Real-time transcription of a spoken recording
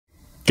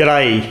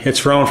G'day,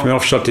 it's Rowan from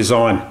Offshot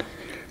Design.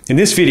 In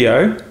this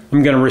video,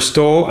 I'm going to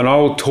restore an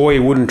old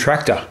toy wooden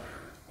tractor,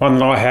 one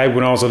that I had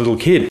when I was a little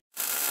kid.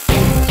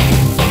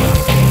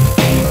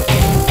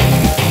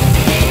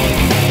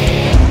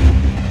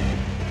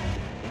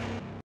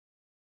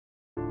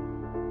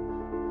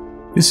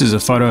 This is a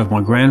photo of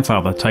my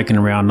grandfather taken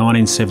around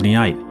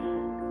 1978.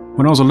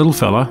 When I was a little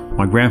fella,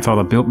 my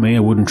grandfather built me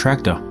a wooden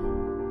tractor.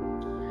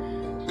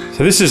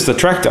 So this is the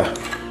tractor.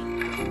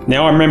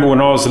 Now I remember when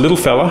I was a little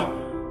fella,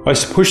 I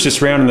used to push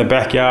this around in the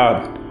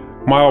backyard.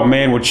 My old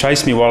man would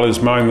chase me while he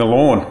was mowing the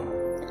lawn.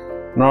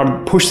 And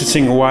I'd push this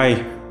thing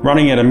away,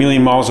 running at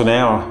 1,000,000 miles an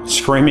hour,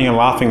 screaming and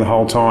laughing the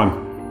whole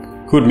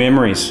time. Good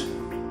memories.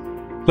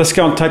 Let's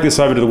go and take this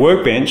over to the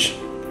workbench,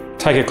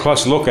 take a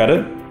closer look at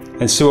it,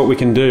 and see what we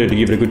can do to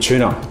give it a good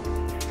tune-up.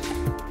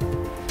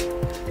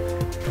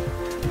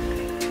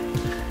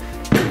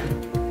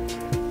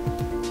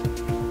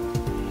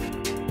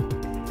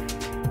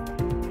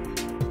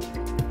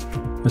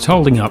 It's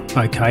holding up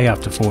okay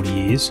after 40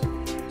 years.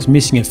 It's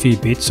missing a few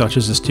bits such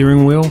as the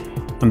steering wheel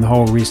and the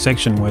whole rear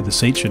section where the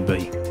seat should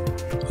be.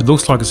 It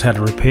looks like it's had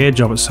a repair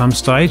job at some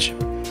stage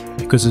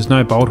because there's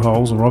no bolt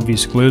holes or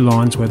obvious glue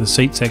lines where the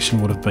seat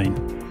section would have been.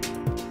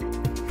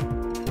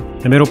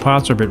 The metal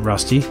parts are a bit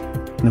rusty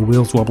and the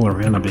wheels wobble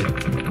around a bit.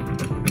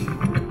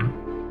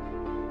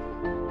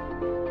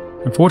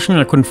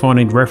 Unfortunately, I couldn't find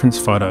any reference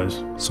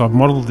photos, so I've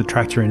modelled the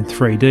tractor in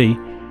 3D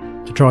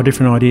to try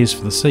different ideas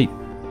for the seat.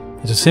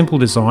 It's a simple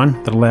design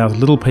that allows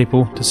little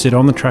people to sit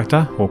on the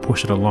tractor or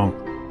push it along.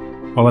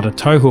 I'll add a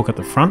tow hook at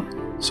the front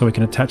so we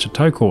can attach a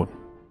tow cord.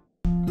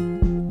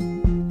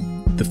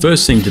 The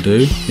first thing to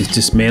do is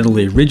dismantle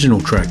the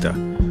original tractor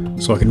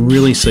so I can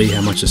really see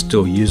how much is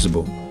still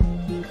usable.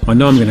 I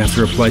know I'm going to have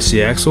to replace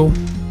the axle,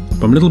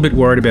 but I'm a little bit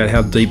worried about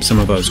how deep some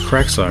of those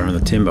cracks are in the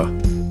timber.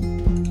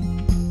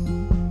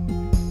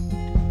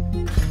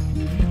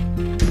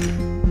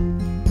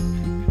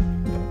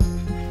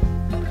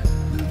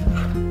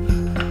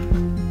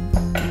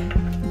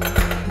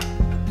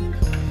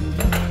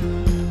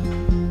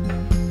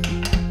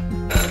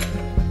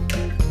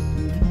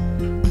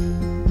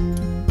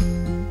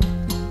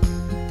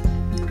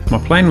 My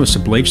plan was to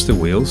bleach the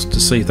wheels to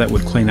see if that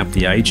would clean up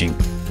the aging.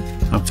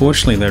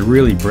 Unfortunately, they're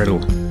really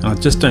brittle, and I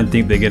just don't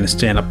think they're going to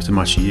stand up to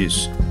much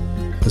use.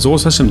 There's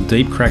also some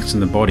deep cracks in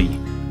the body,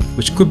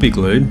 which could be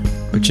glued,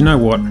 but you know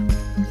what?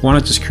 Why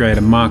not just create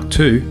a Mark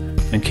II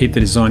and keep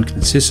the design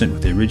consistent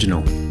with the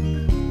original?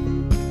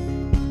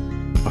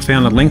 I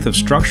found a length of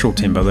structural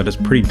timber that has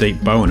a pretty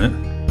deep bow in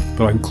it,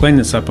 but I can clean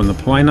this up on the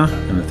planer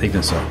and the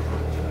thicknesser.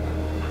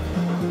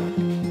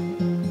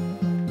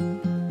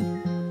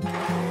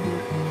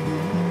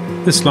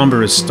 This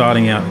lumber is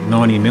starting out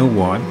 90mm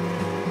wide,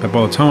 but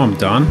by the time I'm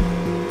done,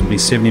 it'll be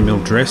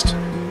 70mm dressed,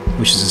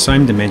 which is the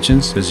same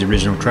dimensions as the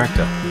original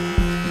tractor.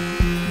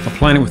 I'll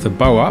plane it with the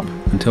bow up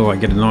until I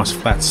get a nice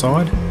flat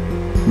side,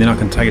 and then I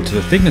can take it to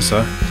the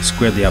thicknesser to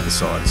square the other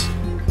sides.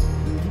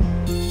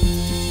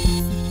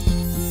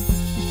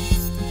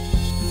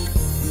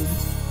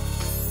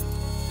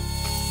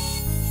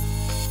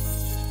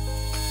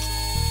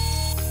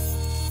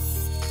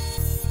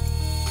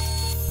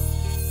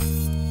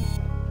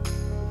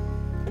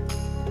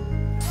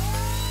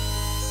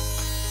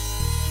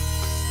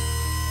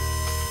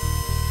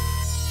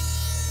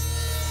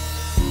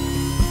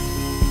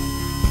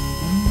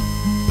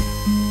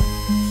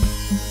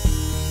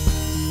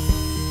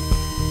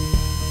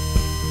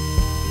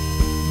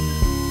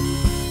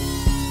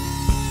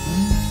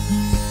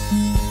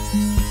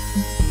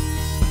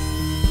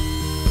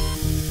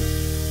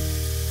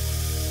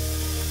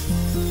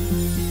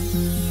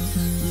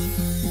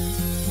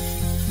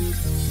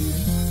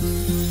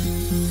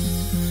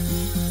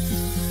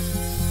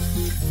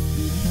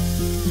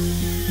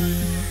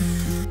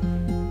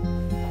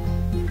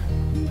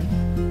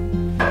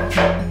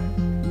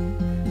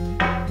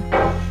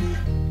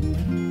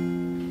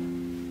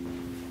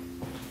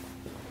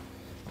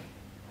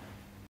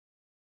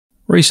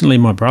 Recently,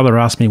 my brother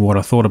asked me what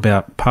I thought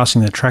about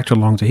passing the tractor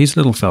along to his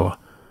little fella.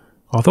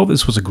 I thought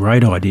this was a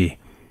great idea.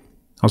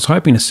 I was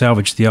hoping to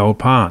salvage the old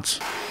parts,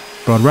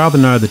 but I'd rather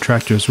know the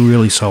tractor is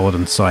really solid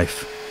and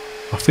safe.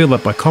 I feel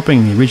that by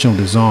copying the original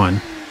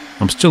design,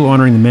 I'm still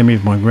honouring the memory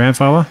of my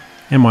grandfather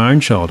and my own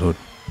childhood.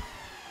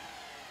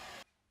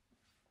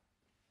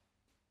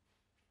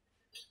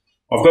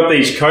 I've got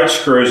these coach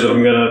screws that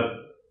I'm going to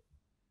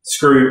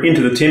screw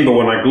into the timber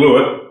when I glue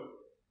it.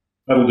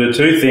 That'll do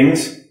two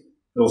things.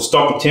 It'll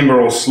stop the timber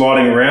all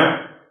sliding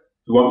around.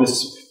 We want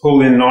this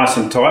pulled in nice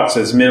and tight so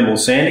there's minimal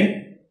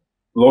sanding.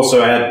 We'll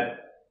also add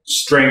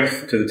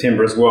strength to the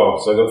timber as well.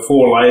 So I've got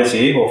 4 layers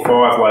here, or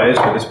 5 layers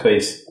for this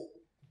piece.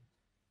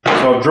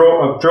 So I've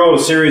drawn a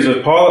series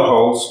of pilot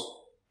holes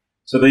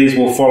so these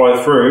will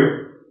follow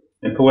through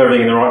and pull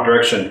everything in the right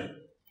direction.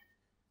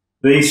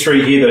 These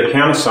 3 here that are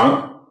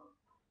countersunk,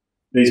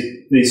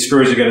 these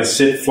screws are going to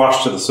sit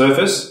flush to the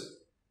surface,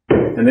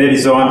 and they're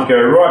designed to go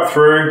right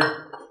through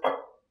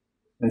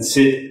and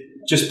sit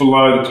just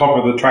below the top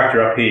of the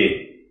tractor up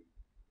here.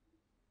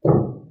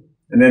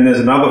 And then there's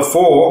another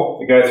 4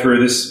 that go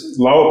through this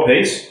lower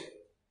piece,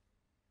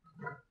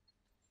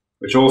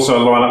 which also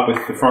line up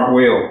with the front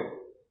wheel.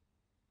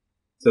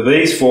 So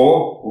these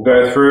 4 will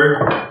go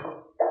through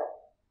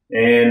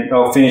and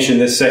they'll finish in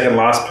this second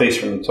last piece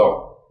from the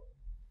top.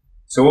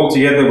 So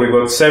altogether we've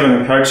got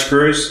 7 coach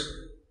screws,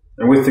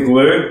 and with the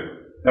glue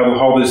that will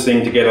hold this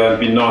thing together and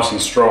be nice and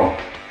strong.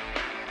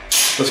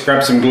 Let's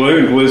grab some glue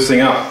and glue this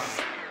thing up.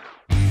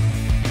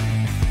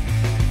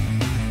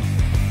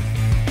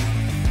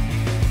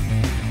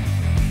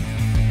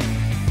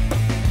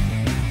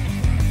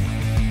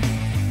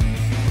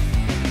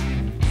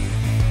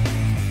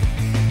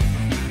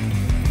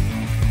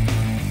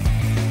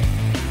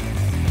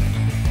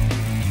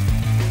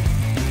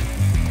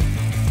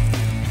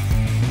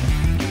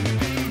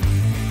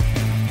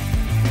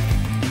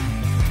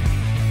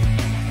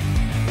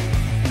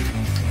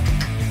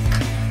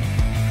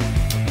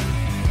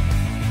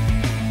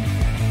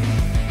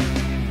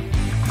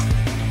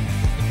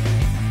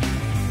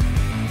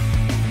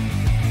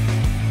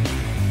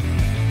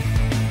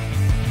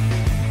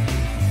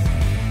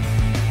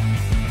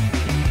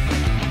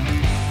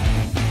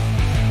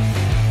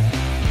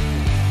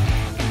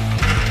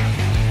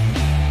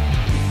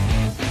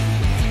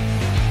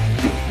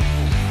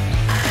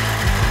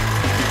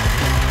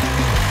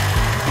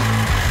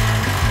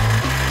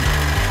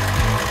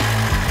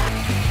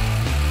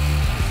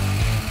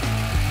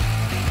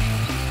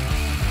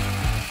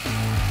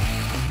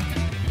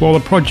 While the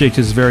project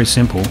is very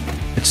simple,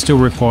 it still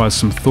requires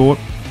some thought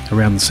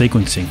around the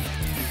sequencing.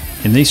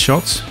 In these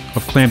shots,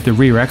 I've clamped the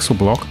rear axle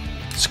block,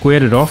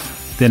 squared it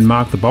off, then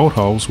marked the bolt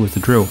holes with the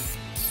drill.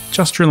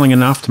 Just drilling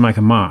enough to make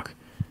a mark.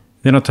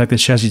 Then I'll take the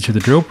chassis to the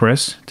drill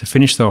press to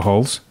finish the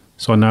holes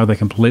so I know they're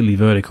completely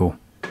vertical.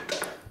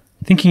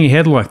 Thinking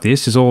ahead like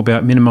this is all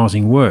about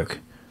minimising work.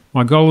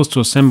 My goal is to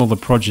assemble the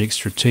project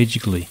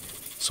strategically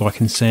so I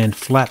can sand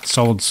flat,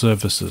 solid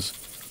surfaces.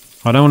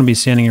 I don't want to be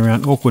sanding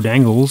around awkward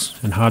angles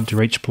and hard to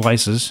reach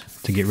places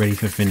to get ready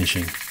for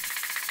finishing.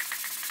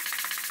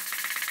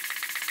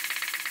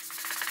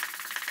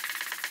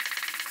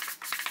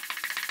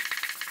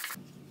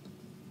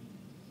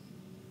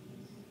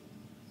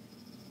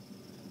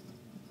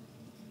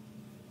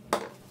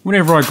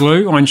 Whenever I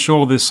glue, I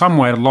ensure there's some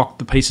way to lock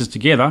the pieces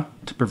together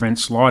to prevent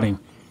sliding.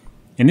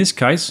 In this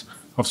case,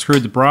 I've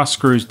screwed the brass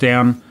screws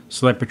down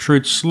so they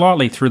protrude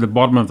slightly through the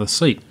bottom of the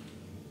seat.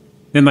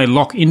 Then they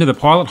lock into the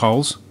pilot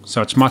holes,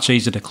 so it's much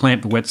easier to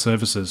clamp the wet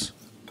surfaces.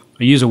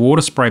 I use a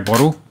water spray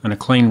bottle and a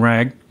clean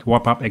rag to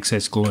wipe up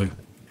excess glue.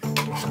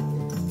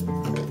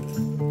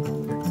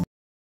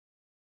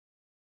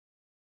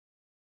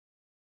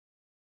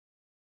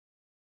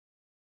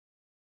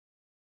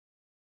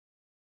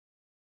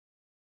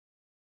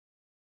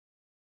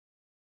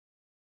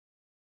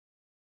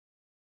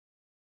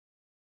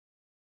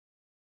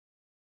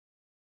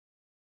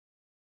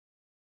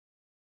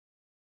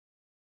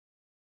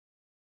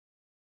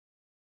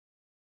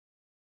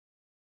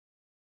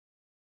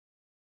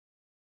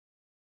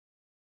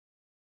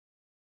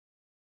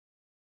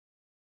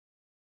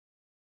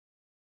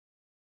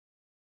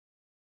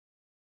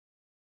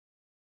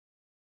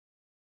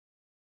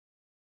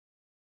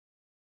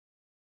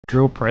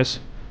 Drill press,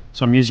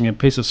 so I'm using a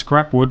piece of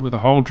scrap wood with a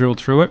hole drilled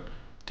through it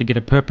to get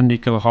a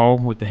perpendicular hole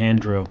with the hand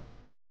drill.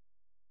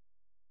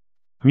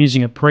 I'm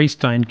using a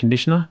pre-stain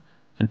conditioner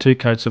and 2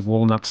 coats of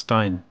walnut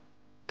stain.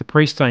 The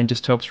pre-stain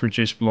just helps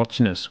reduce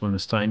blotchiness when the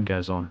stain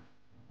goes on.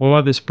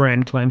 Although this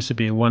brand claims to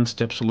be a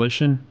one-step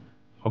solution,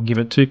 I'll give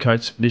it 2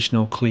 coats of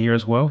additional clear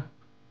as well.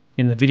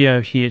 In the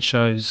video here it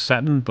shows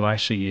satin, but I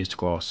actually used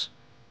gloss.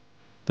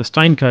 The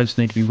stain coats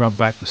need to be rubbed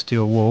back with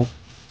steel wool,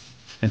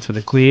 and for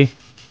the clear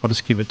I'll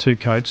just give it 2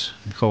 coats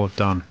and call it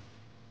done.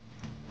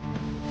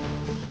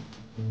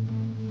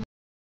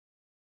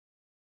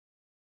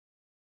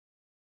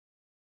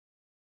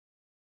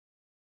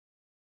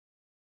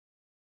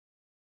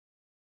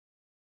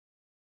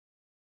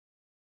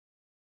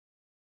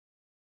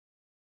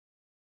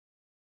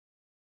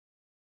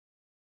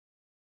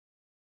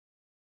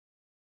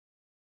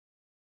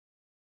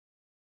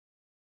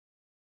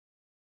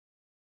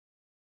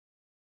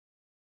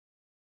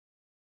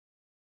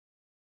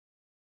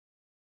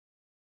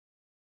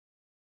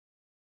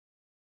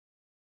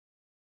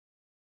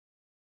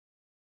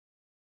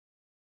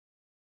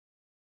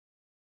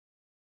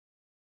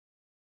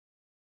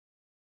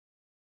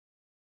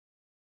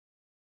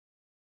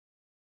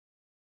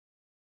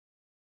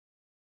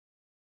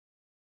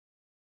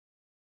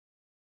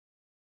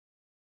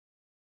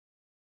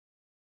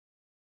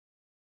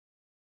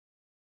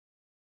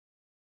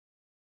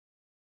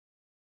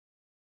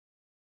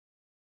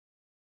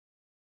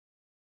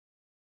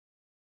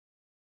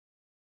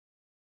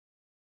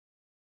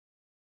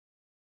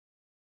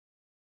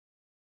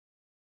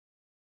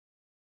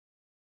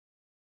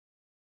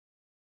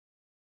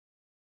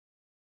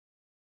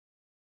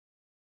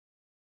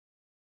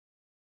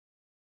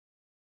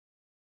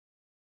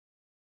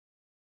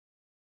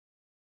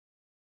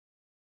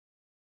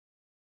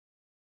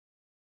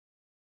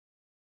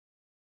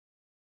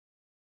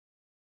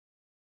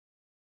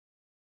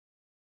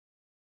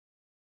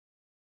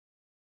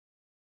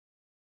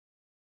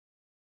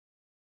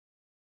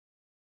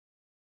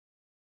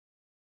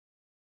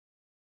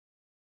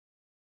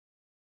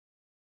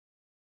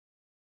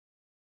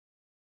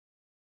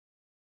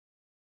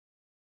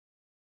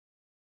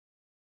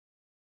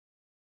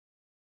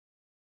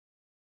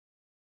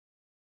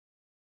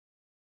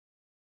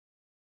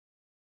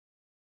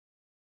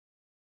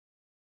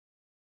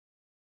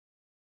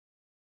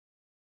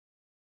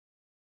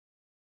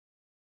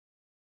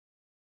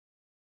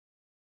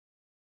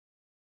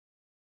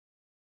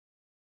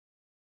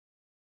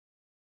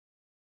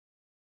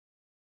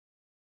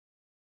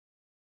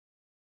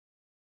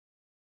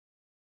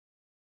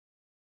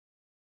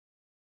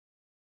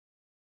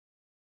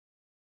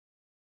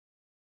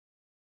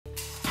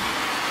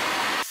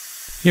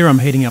 Here I'm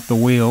heating up the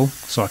wheel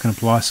so I can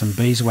apply some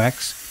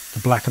beeswax to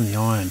blacken the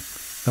iron.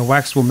 The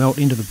wax will melt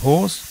into the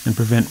pores and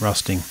prevent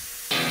rusting.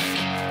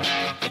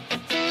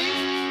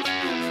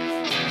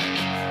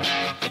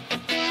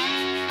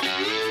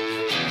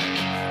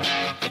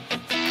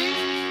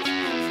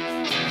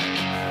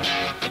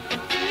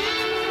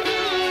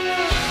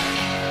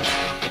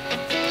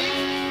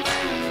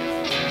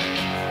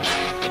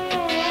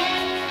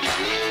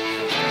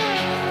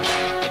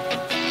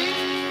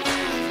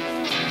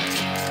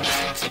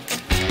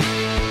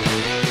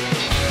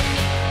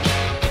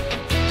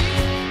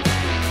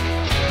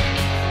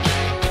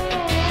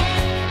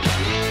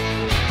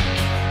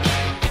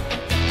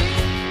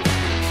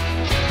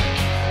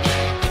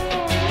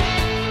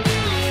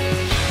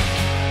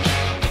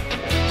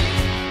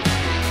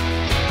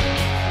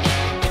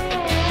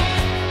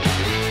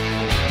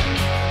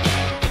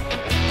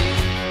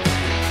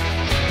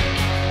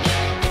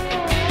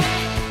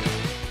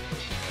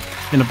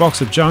 In a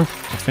box of junk,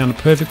 I found a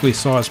perfectly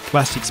sized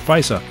plastic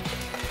spacer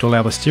to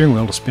allow the steering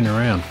wheel to spin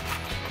around.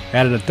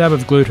 Added a dab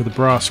of glue to the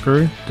brass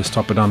screw to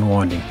stop it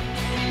unwinding.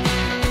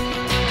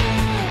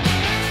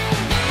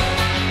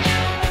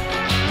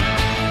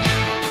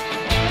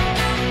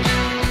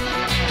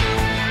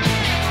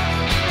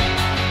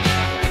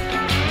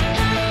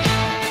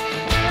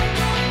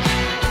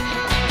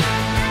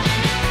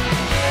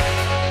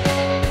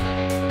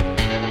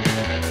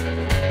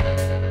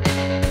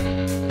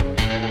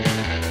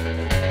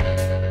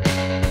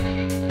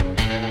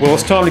 Well,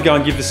 it's time to go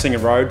and give this thing a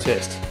road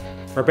test.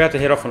 We're about to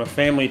head off on a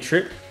family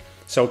trip,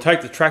 so we'll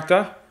take the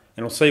tractor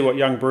and we'll see what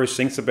young Bruce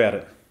thinks about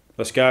it.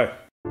 Let's go.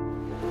 He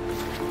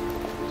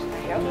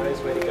knows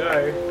where to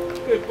go.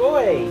 Good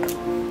boy.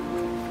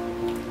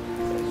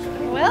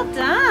 Well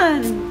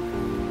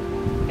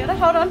done. Gotta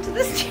hold on to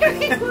the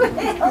steering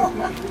wheel.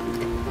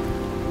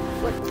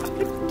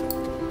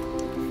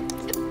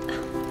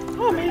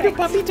 Oh, my little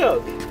puppy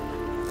dog.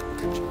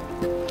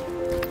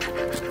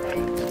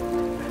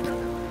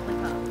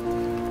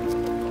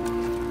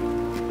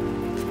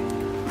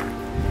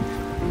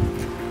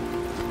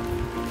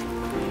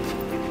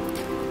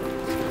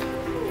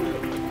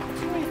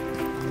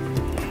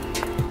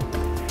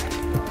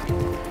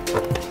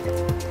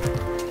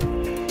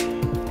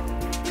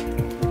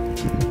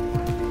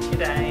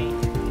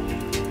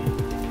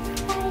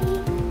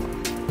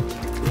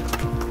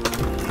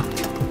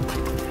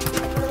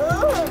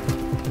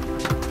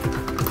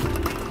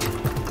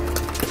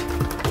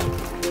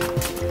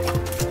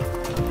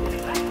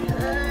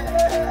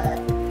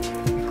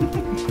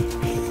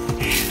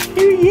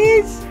 Here he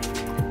is.